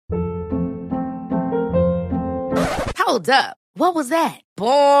Hold up. What was that?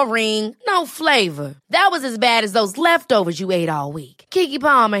 Boring. No flavor. That was as bad as those leftovers you ate all week. Keke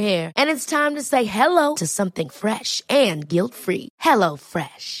Palmer here, and it's time to say hello to something fresh and guilt-free. Hello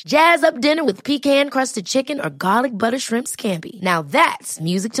Fresh. Jazz up dinner with pecan-crusted chicken or garlic butter shrimp scampi. Now that's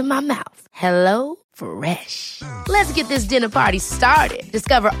music to my mouth. Hello Fresh. Let's get this dinner party started.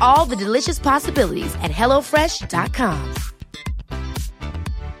 Discover all the delicious possibilities at hellofresh.com.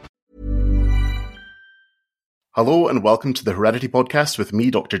 Hello and welcome to the Heredity Podcast with me,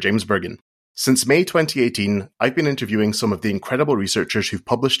 Dr. James Bergen. Since May 2018, I've been interviewing some of the incredible researchers who've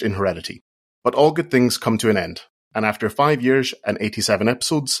published in Heredity. But all good things come to an end, and after 5 years and 87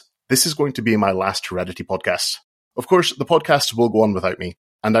 episodes, this is going to be my last Heredity podcast. Of course, the podcast will go on without me,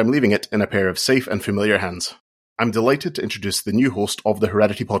 and I'm leaving it in a pair of safe and familiar hands. I'm delighted to introduce the new host of the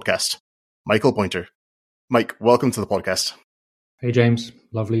Heredity Podcast, Michael Pointer. Mike, welcome to the podcast. Hey James,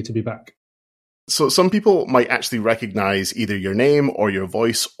 lovely to be back. So some people might actually recognize either your name or your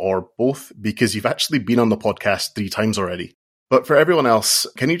voice or both because you've actually been on the podcast 3 times already. But for everyone else,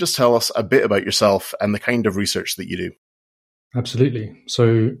 can you just tell us a bit about yourself and the kind of research that you do? Absolutely.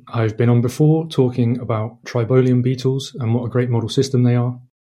 So I've been on before talking about tribolium beetles and what a great model system they are.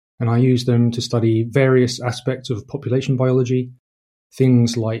 And I use them to study various aspects of population biology,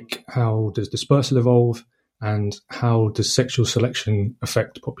 things like how does dispersal evolve and how does sexual selection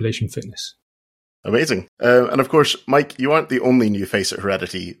affect population fitness. Amazing. And of course, Mike, you aren't the only new face at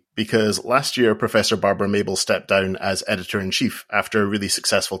Heredity, because last year Professor Barbara Mabel stepped down as Editor-in-Chief after a really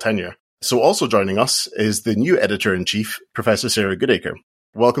successful tenure. So also joining us is the new Editor-in-Chief, Professor Sarah Goodacre.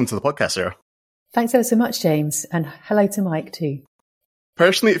 Welcome to the podcast, Sarah. Thanks ever so much, James, and hello to Mike too.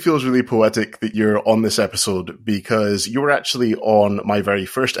 Personally, it feels really poetic that you're on this episode because you were actually on my very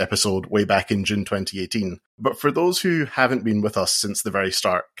first episode way back in June 2018. But for those who haven't been with us since the very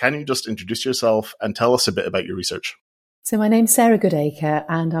start, can you just introduce yourself and tell us a bit about your research? So my name's Sarah Goodacre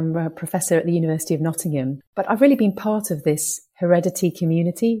and I'm a professor at the University of Nottingham. But I've really been part of this heredity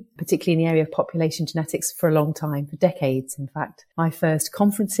community, particularly in the area of population genetics, for a long time, for decades, in fact. My first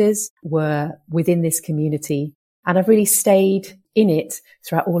conferences were within this community and I've really stayed in it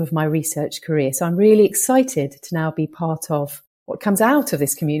throughout all of my research career. So I'm really excited to now be part of what comes out of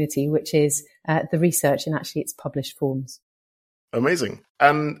this community, which is the research and actually its published forms. Amazing.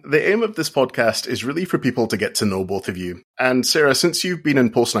 And the aim of this podcast is really for people to get to know both of you. And Sarah, since you've been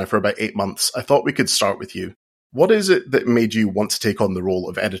in post now for about 8 months, I thought we could start with you. What is it that made you want to take on the role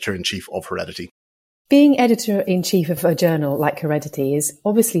of Editor-in-Chief of Heredity? Being editor-in-chief of a journal like Heredity is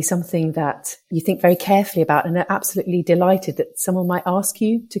obviously something that you think very carefully about and are absolutely delighted that someone might ask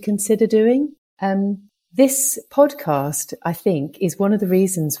you to consider doing. This podcast, I think, is one of the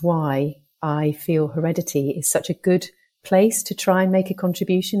reasons why I feel Heredity is such a good place to try and make a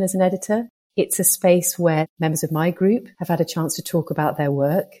contribution as an editor. It's a space where members of my group have had a chance to talk about their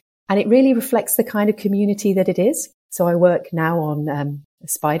work, and it really reflects the kind of community that it is. So I work now on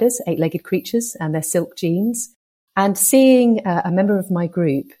spiders, 8-legged creatures, and their silk genes. And seeing a member of my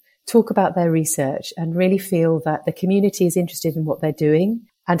group talk about their research and really feel that the community is interested in what they're doing,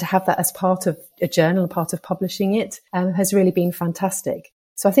 and to have that as part of a journal, part of publishing it, has really been fantastic.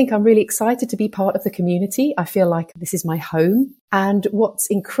 So I think I'm really excited to be part of the community. I feel like this is my home. And what's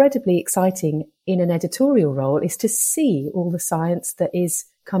incredibly exciting in an editorial role is to see all the science that is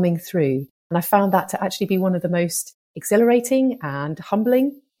coming through. And I found that to actually be one of the most exhilarating and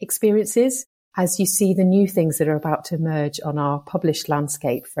humbling experiences as you see the new things that are about to emerge on our published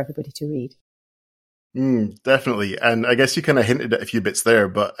landscape for everybody to read. Definitely. And I guess you kind of hinted at a few bits there,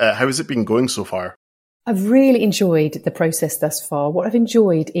 but how has it been going so far? I've really enjoyed the process thus far. What I've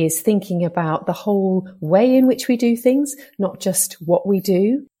enjoyed is thinking about the whole way in which we do things, not just what we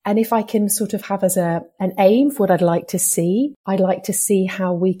do. And if I can sort of have as an aim for what I'd like to see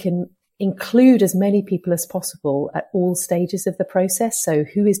how we can include as many people as possible at all stages of the process. So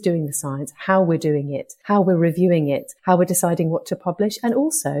who is doing the science, how we're doing it, how we're reviewing it, how we're deciding what to publish, and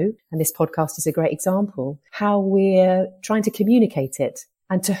also, and this podcast is a great example, how we're trying to communicate it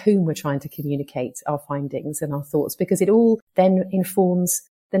and to whom we're trying to communicate our findings and our thoughts, because it all then informs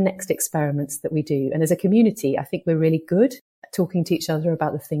the next experiments that we do. And as a community, I think we're really good at talking to each other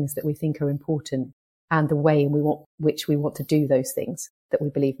about the things that we think are important and the way in which we want to do those things that we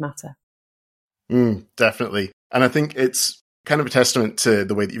believe matter. Definitely. And I think it's kind of a testament to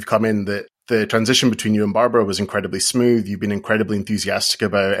the way that you've come in, that the transition between you and Barbara was incredibly smooth. You've been incredibly enthusiastic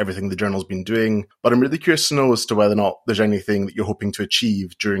about everything the journal's been doing. But I'm really curious to know as to whether or not there's anything that you're hoping to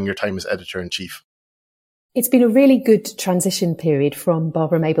achieve during your time as editor-in-chief. It's been a really good transition period from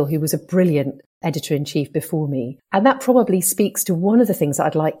Barbara Mabel, who was a brilliant editor-in-chief before me. And that probably speaks to one of the things that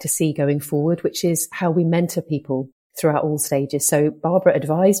I'd like to see going forward, which is how we mentor people throughout all stages. So Barbara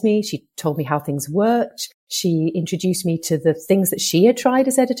advised me. She told me how things worked. She introduced me to the things that she had tried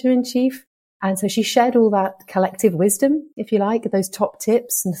as editor-in-chief. And so she shared all that collective wisdom, if you like, those top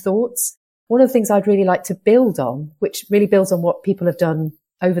tips and thoughts. One of the things I'd really like to build on, which really builds on what people have done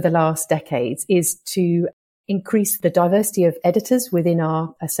over the last decades, is to increase the diversity of editors within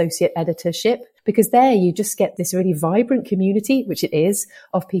our associate editorship, because there you just get this really vibrant community, which it is,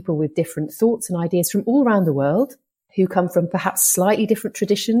 of people with different thoughts and ideas from all around the world, who come from perhaps slightly different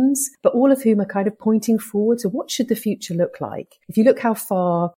traditions, but all of whom are kind of pointing forward to what should the future look like. If you look how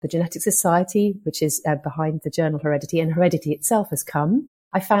far the Genetic Society, which is behind the journal Heredity, and Heredity itself has come,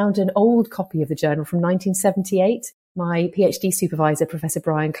 I found an old copy of the journal from 1978. My PhD supervisor, Professor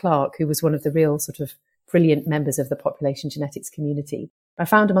Brian Clark, who was one of the real sort of brilliant members of the population genetics community, I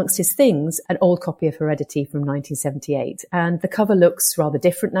found amongst his things an old copy of Heredity from 1978. And the cover looks rather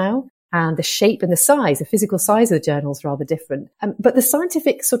different now. And the shape and the size, the physical size of the journal is rather different. But the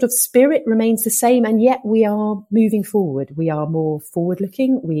scientific sort of spirit remains the same. And yet we are moving forward. We are more forward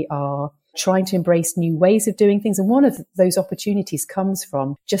looking. We are trying to embrace new ways of doing things. And one of those opportunities comes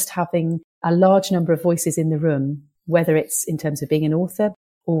from just having a large number of voices in the room, whether it's in terms of being an author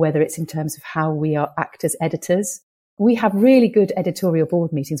or whether it's in terms of how we act as editors. We have really good editorial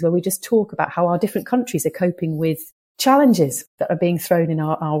board meetings where we just talk about how our different countries are coping with challenges that are being thrown in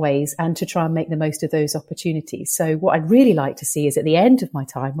our ways, and to try and make the most of those opportunities. So what I'd really like to see is at the end of my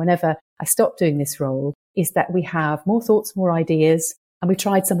time, whenever I stop doing this role, is that we have more thoughts, more ideas, and we've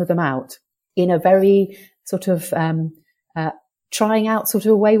tried some of them out in a very sort of trying out sort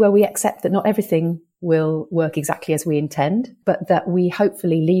of a way where we accept that not everything will work exactly as we intend, but that we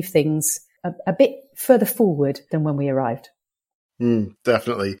hopefully leave things a bit further forward than when we arrived.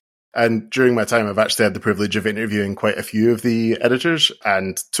 Definitely. And during my time, I've actually had the privilege of interviewing quite a few of the editors,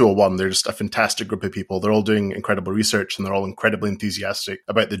 and 201, they're just a fantastic group of people. They're all doing incredible research, and they're all incredibly enthusiastic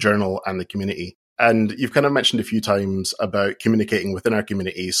about the journal and the community. And you've kind of mentioned a few times about communicating within our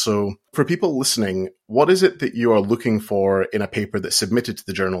community. So for people listening, what is it that you are looking for in a paper that's submitted to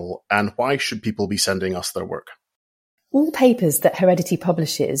the journal, and why should people be sending us their work? All papers that Heredity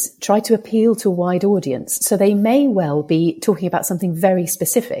publishes try to appeal to a wide audience, so they may well be talking about something very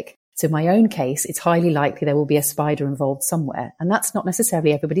specific. So in my own case, it's highly likely there will be a spider involved somewhere, and that's not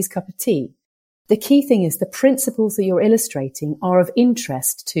necessarily everybody's cup of tea. The key thing is the principles that you're illustrating are of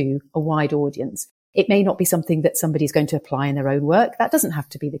interest to a wide audience. It may not be something that somebody's going to apply in their own work. That doesn't have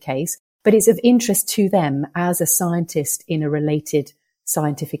to be the case, but it's of interest to them as a scientist in a related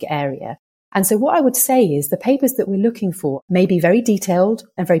scientific area. And so what I would say is the papers that we're looking for may be very detailed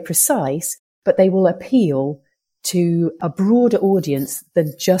and very precise, but they will appeal to a broader audience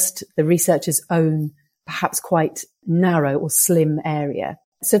than just the researcher's own, perhaps quite narrow or slim area.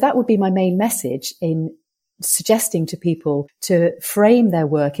 So that would be my main message in suggesting to people to frame their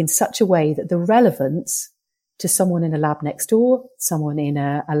work in such a way that the relevance to someone in a lab next door, someone in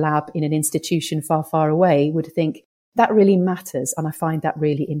a lab in an institution far, far away would think that really matters. And I find that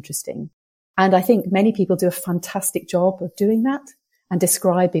really interesting. And I think many people do a fantastic job of doing that and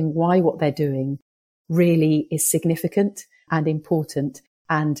describing why what they're doing really is significant and important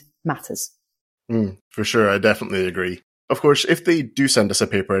and matters. For sure. I definitely agree. Of course, if they do send us a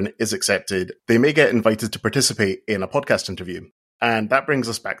paper and it is accepted, they may get invited to participate in a podcast interview. And that brings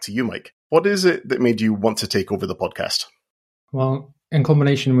us back to you, Mike. What is it that made you want to take over the podcast? Well, in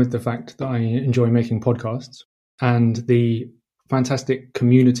combination with the fact that I enjoy making podcasts and the fantastic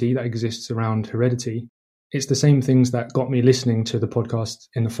community that exists around Heredity, it's the same things that got me listening to the podcast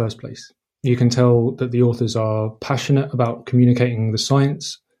in the first place. You can tell that the authors are passionate about communicating the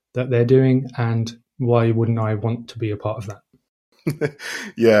science that they're doing, and why wouldn't I want to be a part of that?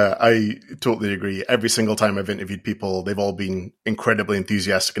 Yeah, I totally agree. Every single time I've interviewed people, they've all been incredibly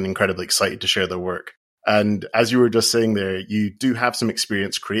enthusiastic and incredibly excited to share their work. And as you were just saying there, you do have some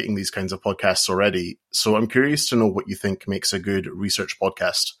experience creating these kinds of podcasts already. So I'm curious to know what you think makes a good research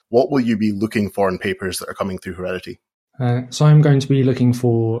podcast. What will you be looking for in papers that are coming through Heredity? So I'm going to be looking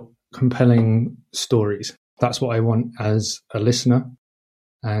for compelling stories. That's what I want as a listener.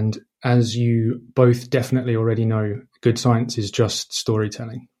 And as you both definitely already know, good science is just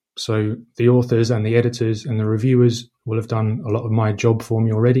storytelling. So the authors and the editors and the reviewers will have done a lot of my job for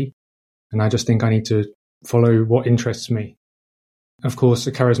me already. And I just think I need to follow what interests me. Of course,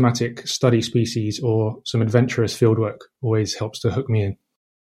 a charismatic study species or some adventurous fieldwork always helps to hook me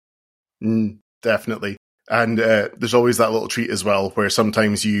in. Definitely. And there's always that little treat as well, where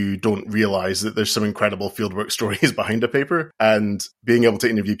sometimes you don't realize that there's some incredible fieldwork stories behind a paper. And being able to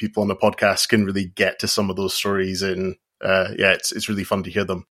interview people on the podcast can really get to some of those stories. And it's really fun to hear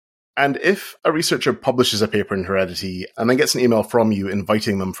them. And if a researcher publishes a paper in Heredity and then gets an email from you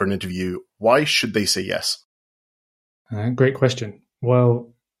inviting them for an interview, why should they say yes? Great question.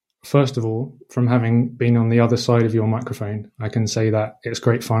 Well, first of all, from having been on the other side of your microphone, I can say that it's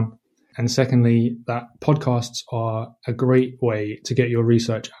great fun. And secondly, that podcasts are a great way to get your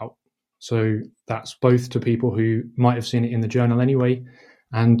research out. So that's both to people who might have seen it in the journal anyway,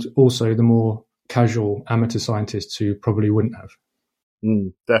 and also the more casual amateur scientists who probably wouldn't have.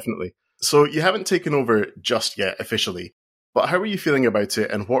 Definitely. So you haven't taken over just yet officially, but how are you feeling about it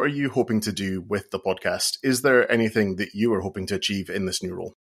and what are you hoping to do with the podcast? Is there anything that you are hoping to achieve in this new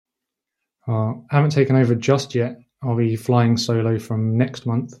role? I haven't taken over just yet. I'll be flying solo from next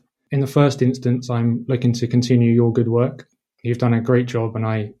month. In the first instance, I'm looking to continue your good work. You've done a great job and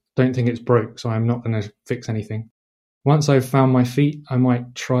I don't think it's broke, so I'm not going to fix anything. Once I've found my feet, I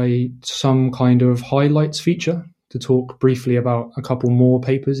might try some kind of highlights feature to talk briefly about a couple more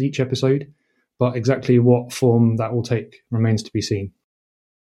papers each episode, but exactly what form that will take remains to be seen.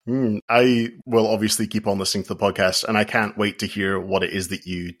 I will obviously keep on listening to the podcast and I can't wait to hear what it is that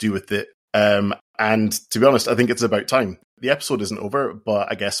you do with it. And to be honest, I think it's about time. The episode isn't over, but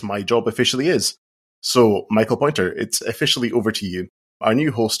I guess my job officially is. So, Michael Pointer, it's officially over to you, our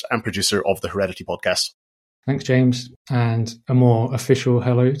new host and producer of the Heredity podcast. Thanks, James, and a more official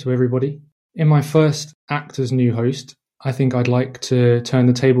hello to everybody. In my first act as new host, I think I'd like to turn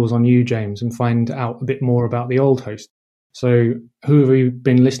the tables on you, James, and find out a bit more about the old host. So, who have you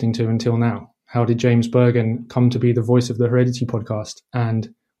been listening to until now? How did James Bergen come to be the voice of the Heredity podcast?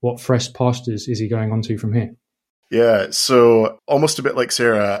 And what fresh pastures is he going on to from here? Yeah, so almost a bit like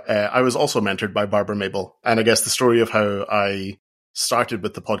Sarah, I was also mentored by Barbara Mabel. And I guess the story of how I started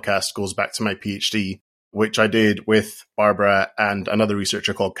with the podcast goes back to my PhD, which I did with Barbara and another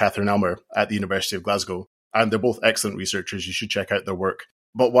researcher called Catherine Elmer at the University of Glasgow. And they're both excellent researchers. You should check out their work.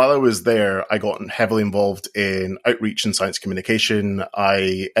 But while I was there, I got heavily involved in outreach and science communication.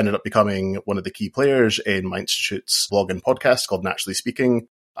 I ended up becoming one of the key players in my institute's blog and podcast called Naturally Speaking.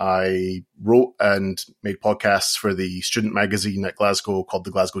 I wrote and made podcasts for the student magazine at Glasgow called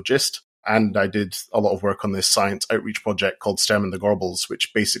The Glasgow Gist. And I did a lot of work on this science outreach project called STEM and the Gorbals,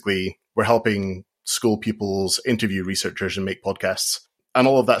 which basically we're helping school pupils interview researchers and make podcasts. And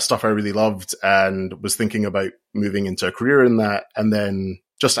all of that stuff I really loved and was thinking about moving into a career in that. And then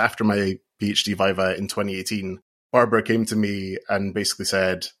just after my PhD Viva in 2018, Barbara came to me and basically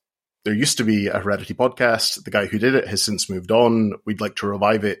said, there used to be a Heredity podcast. The guy who did it has since moved on. We'd like to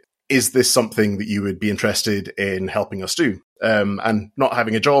revive it. Is this something that you would be interested in helping us do? And not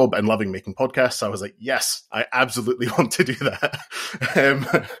having a job and loving making podcasts, I was like, yes, I absolutely want to do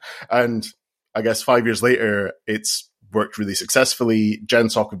that. And I guess 5 years later, it's worked really successfully.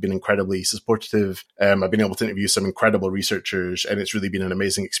 GenSoc have been incredibly supportive. I've been able to interview some incredible researchers, and it's really been an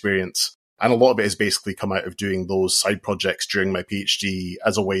amazing experience. And a lot of it has basically come out of doing those side projects during my PhD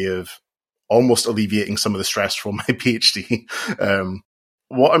as a way of almost alleviating some of the stress from my PhD.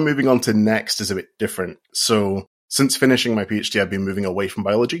 What I'm moving on to next is a bit different. So since finishing my PhD, I've been moving away from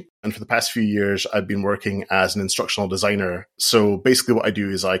biology. And for the past few years, I've been working as an instructional designer. So basically what I do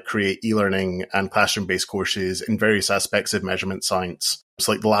is I create e-learning and classroom-based courses in various aspects of measurement science.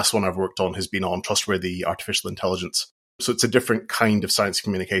 So like the last one I've worked on has been on trustworthy artificial intelligence. So it's a different kind of science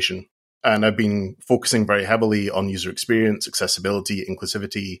communication. And I've been focusing very heavily on user experience, accessibility,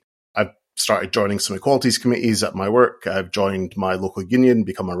 inclusivity. I've started joining some equalities committees at my work. I've joined my local union,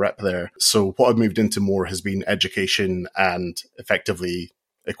 become a rep there. So what I've moved into more has been education and effectively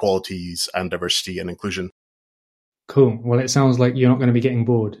equalities and diversity and inclusion. Cool. Well, it sounds like you're not going to be getting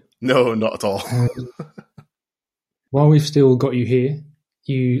bored. No, not at all. While we've still got you here,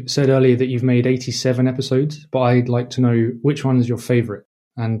 you said earlier that you've made 87 episodes, but I'd like to know which one is your favorite.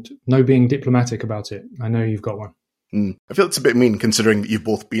 And no being diplomatic about it. I know you've got one. I feel it's a bit mean considering that you've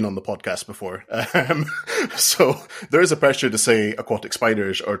both been on the podcast before. So there is a pressure to say aquatic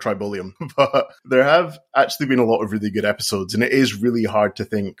spiders or tribolium, but there have actually been a lot of really good episodes, and it is really hard to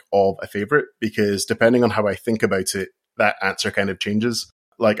think of a favorite because depending on how I think about it, that answer kind of changes.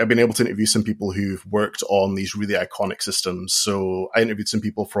 Like I've been able to interview some people who've worked on these really iconic systems. So I interviewed some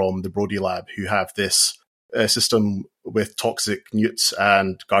people from the Brody Lab who have this system with toxic newts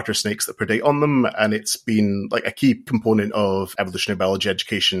and garter snakes that predate on them. And it's been like a key component of evolutionary biology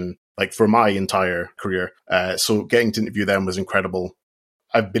education, like for my entire career. So getting to interview them was incredible.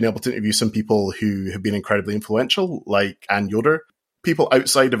 I've been able to interview some people who have been incredibly influential, like Anne Yoder. People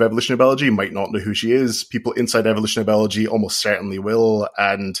outside of evolutionary biology might not know who she is. People inside evolutionary biology almost certainly will.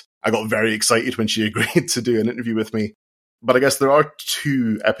 And I got very excited when she agreed to do an interview with me. But I guess there are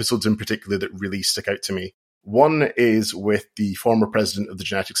two episodes in particular that really stick out to me. One is with the former president of the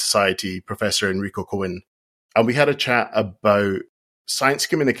Genetics Society, Professor Enrico Cohen. And we had a chat about science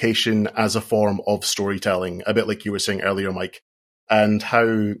communication as a form of storytelling, a bit like you were saying earlier, Mike, and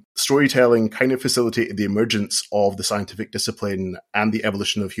how storytelling kind of facilitated the emergence of the scientific discipline and the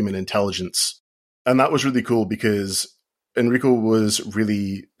evolution of human intelligence. And that was really cool because Enrico was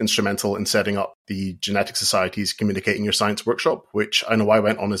really instrumental in setting up the Genetics Society's Communicating Your Science workshop, which I know I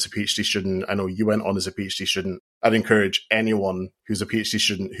went on as a PhD student. I know you went on as a PhD student. I'd encourage anyone who's a PhD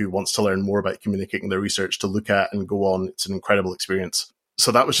student who wants to learn more about communicating their research to look at and go on. It's an incredible experience.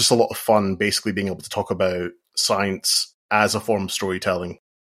 So that was just a lot of fun, basically being able to talk about science as a form of storytelling.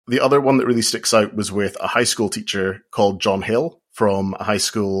 The other one that really sticks out was with a high school teacher called John Hale from a high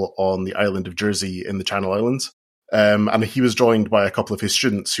school on the island of Jersey in the Channel Islands. And he was joined by a couple of his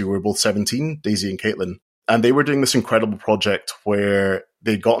students who were both 17, Daisy and Caitlin. And they were doing this incredible project where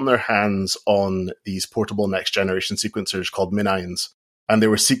they'd gotten their hands on these portable next generation sequencers called MinIONs. And they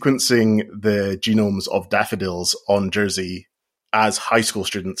were sequencing the genomes of daffodils on Jersey as high school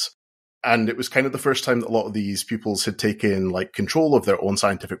students. And it was kind of the first time that a lot of these pupils had taken like control of their own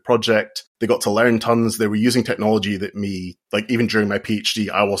scientific project. They got to learn tons. They were using technology that even during my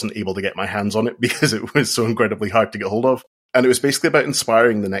PhD, I wasn't able to get my hands on it because it was so incredibly hard to get hold of. And it was basically about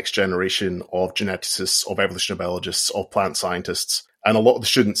inspiring the next generation of geneticists, of evolutionary biologists, of plant scientists. And a lot of the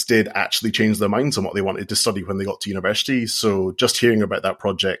students did actually change their minds on what they wanted to study when they got to university. So just hearing about that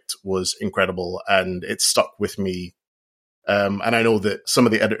project was incredible and it stuck with me. And I know that some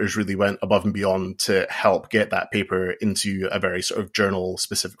of the editors really went above and beyond to help get that paper into a very sort of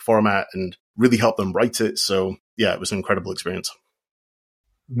journal-specific format and really help them write it. So, yeah, it was an incredible experience.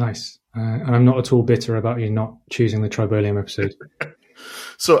 Nice. And I'm not at all bitter about you not choosing the Tribolium episode.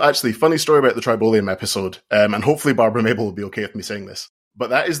 So, actually, funny story about the Tribolium episode, and hopefully Barbara Mabel will be okay with me saying this, but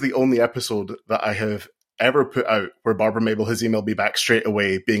that is the only episode that I have ever put out where Barbara Mabel has emailed me back straight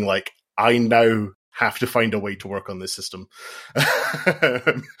away being like, I now have to find a way to work on this system.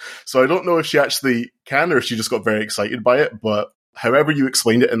 So I don't know if she actually can or if she just got very excited by it, but however you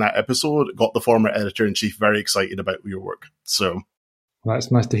explained it in that episode got the former editor-in-chief very excited about your work. So well,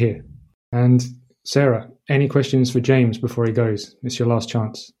 that's nice to hear. And Sarah, any questions for James before he goes? It's your last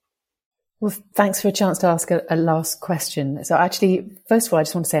chance. Well, thanks for a chance to ask a last question. So actually, first of all, I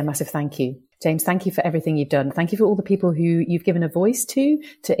just want to say a massive thank you. James, thank you for everything you've done. Thank you for all the people who you've given a voice to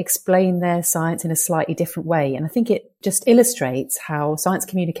explain their science in a slightly different way. And I think it just illustrates how science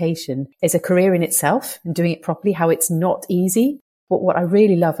communication is a career in itself and doing it properly, how it's not easy. But what I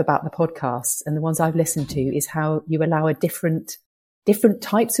really love about the podcasts and the ones I've listened to is how you allow a different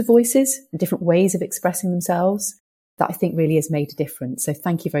types of voices and different ways of expressing themselves that I think really has made a difference. So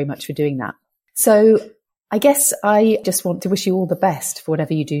thank you very much for doing that. So I guess I just want to wish you all the best for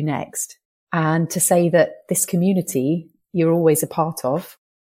whatever you do next. And to say that this community you're always a part of,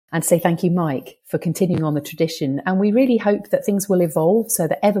 and say thank you, Mike, for continuing on the tradition. And we really hope that things will evolve so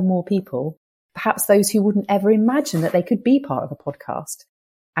that ever more people, perhaps those who wouldn't ever imagine that they could be part of a podcast,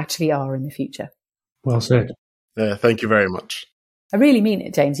 actually are in the future. Well said. Thank you very much. I really mean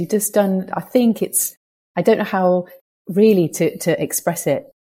it, James. You've just done, I don't know how really to express it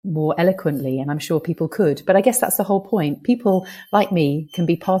more eloquently, and I'm sure people could, but I guess that's the whole point. People like me can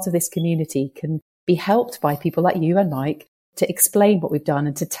be part of this community, can be helped by people like you and Mike to explain what we've done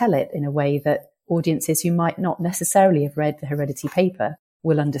and to tell it in a way that audiences who might not necessarily have read the Heredity paper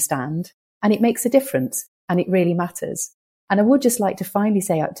will understand. And it makes a difference, and it really matters. And I would just like to finally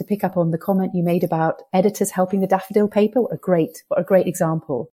say, to pick up on the comment you made about editors helping the Daffodil paper, what a great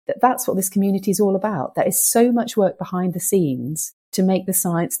example. That's what this community is all about. There is so much work behind the scenes to make the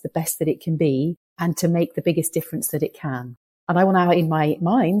science the best that it can be and to make the biggest difference that it can. And I want to, in my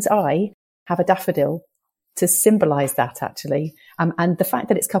mind's eye, have a daffodil to symbolize that, actually. And the fact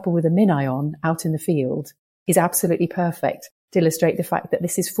that it's coupled with a MinION out in the field is absolutely perfect to illustrate the fact that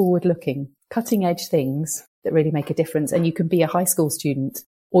this is forward-looking, cutting-edge things that really make a difference. And you can be a high school student,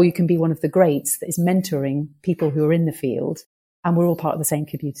 or you can be one of the greats that is mentoring people who are in the field. And we're all part of the same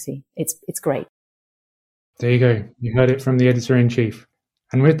community. It's great. There you go. You heard it from the editor-in-chief.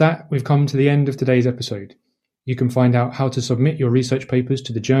 And with that, we've come to the end of today's episode. You can find out how to submit your research papers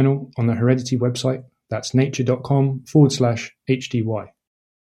to the journal on the Heredity website. That's nature.com/HDY.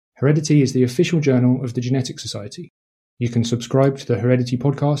 Heredity is the official journal of the Genetics Society. You can subscribe to the Heredity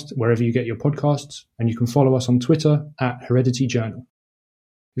podcast wherever you get your podcasts, and you can follow us on Twitter @HeredityJournal.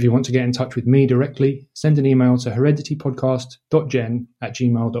 If you want to get in touch with me directly, send an email to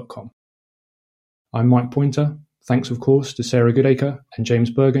hereditypodcast.gen@gmail.com. I'm Mike Pointer. Thanks, of course, to Sarah Goodacre and James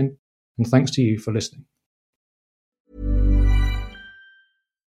Bergen, and thanks to you for listening.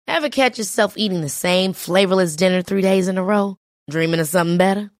 Ever catch yourself eating the same flavorless dinner 3 days in a row? Dreaming of something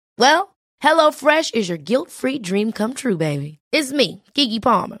better? Well, HelloFresh is your guilt-free dream come true, baby. It's me, Keke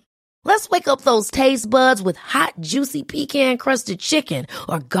Palmer. Let's wake up those taste buds with hot, juicy pecan-crusted chicken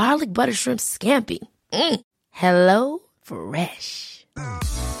or garlic butter shrimp scampi. Hello Fresh.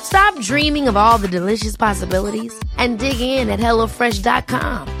 Stop dreaming of all the delicious possibilities and dig in at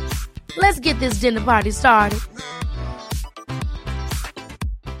HelloFresh.com. Let's get this dinner party started.